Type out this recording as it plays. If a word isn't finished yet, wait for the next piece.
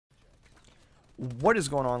What is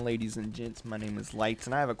going on, ladies and gents? My name is Lights,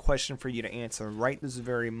 and I have a question for you to answer right this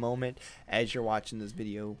very moment. As you're watching this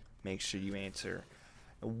video, make sure you answer.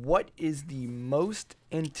 What is the most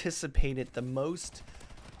anticipated, what's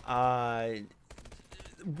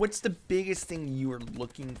the biggest thing you are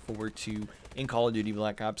looking forward to in Call of Duty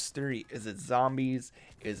Black Ops 3? Is it zombies?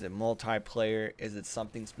 Is it multiplayer? Is it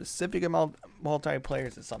something specific about multiplayer?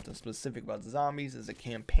 Is it something specific about zombies? Is it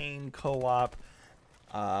campaign, co-op?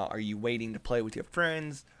 Are you waiting to play with your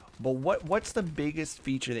friends? But what's the biggest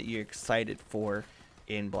feature that you're excited for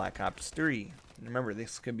in Black Ops 3? Remember,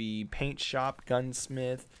 this could be paint shop,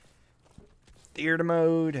 gunsmith, theater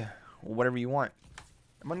mode, whatever you want.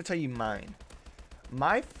 I'm going to tell you mine.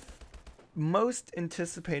 My most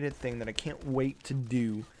anticipated thing that I can't wait to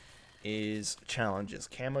do is challenges,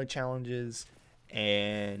 camo challenges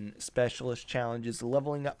and specialist challenges,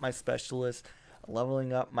 leveling up my specialists,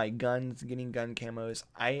 leveling up my guns, getting gun camos.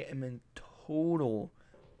 I am in total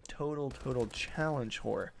challenge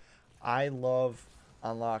whore. I love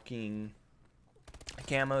unlocking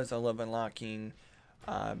camos. I love unlocking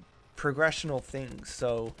progressional things.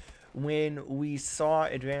 So when we saw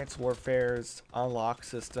Advanced Warfare's unlock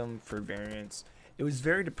system for variants, it was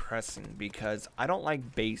very depressing because I don't like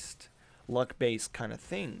luck-based kind of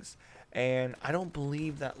things, and I don't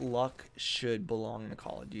believe that luck should belong in a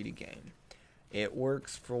Call of Duty game. It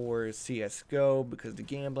works for CSGO because the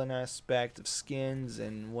gambling aspect of skins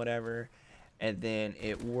and whatever, and then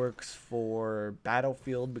it works for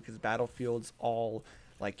Battlefield because Battlefield's all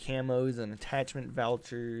like camos and attachment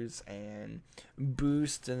vouchers and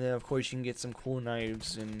boosts, and then of course you can get some cool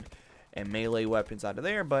knives and melee weapons out of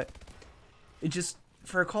there. But it just,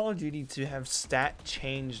 for Call of Duty to have stat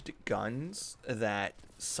changed guns that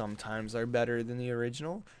sometimes are better than the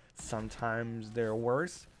original, sometimes they're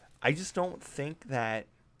worse, I just don't think that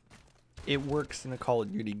it works in a Call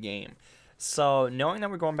of Duty game. So knowing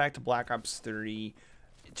that we're going back to Black Ops 3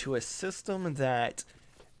 to a system that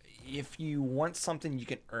if you want something, you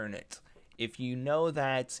can earn it. If you know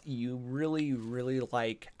that you really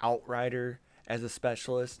like Outrider as a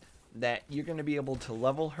specialist, that you're going to be able to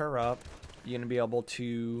level her up, you're going to be able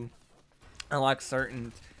to unlock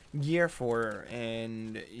certain gear for her,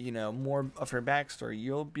 and you know, more of her backstory,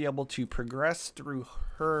 you'll be able to progress through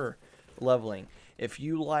her leveling. If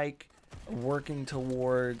you like working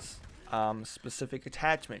towards specific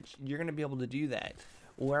attachments, you're going to be able to do that.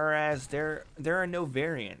 Whereas there are no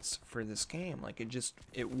variants for this game. Like,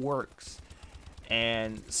 it works.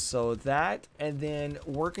 And so that, and then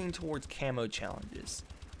working towards camo challenges.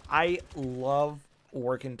 I love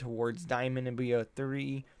working towards Diamond in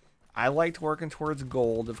BO3. I liked working towards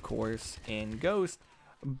Gold, of course, in Ghost,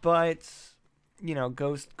 but you know,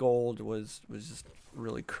 Ghost Gold was just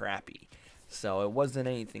really crappy, so it wasn't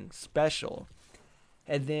anything special.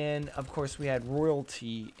 And then, of course, we had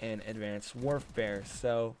Royalty and Advanced Warfare.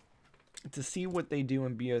 So to see what they do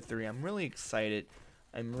in BO3, I'm really excited.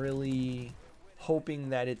 I'm really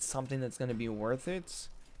hoping that it's something that's going to be worth it.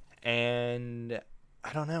 And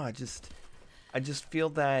I don't know, I just feel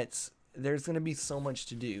that there's going to be so much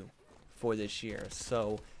to do for this year.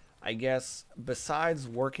 So I guess besides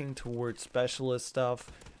working towards specialist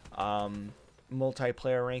stuff,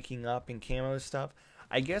 multiplayer ranking up and camo stuff,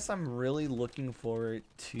 I guess I'm really looking forward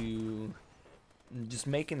to just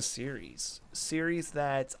making series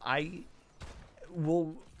that I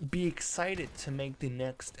will be excited to make the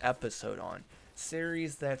next episode on.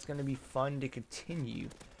 Series that's going to be fun to continue.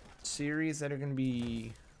 Series that are going to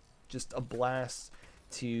be just a blast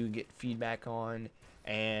to get feedback on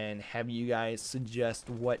and have you guys suggest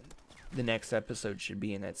what the next episode should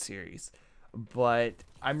be in that series. But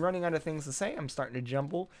I'm running out of things to say. I'm starting to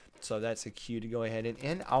jumble, so that's a cue to go ahead and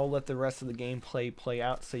end. I'll let the rest of the gameplay play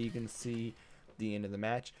out so you can see the end of the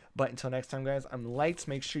match. But until next time, guys, I'm Lights.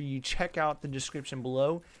 Make sure you check out the description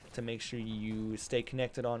below to make sure you stay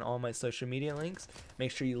connected on all my social media links. Make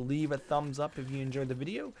sure you leave a thumbs up if you enjoyed the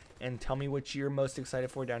video, and tell me what you're most excited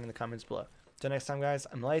for down in the comments below. Until next time, guys,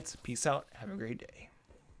 I'm Lights. Peace out. Have a great day.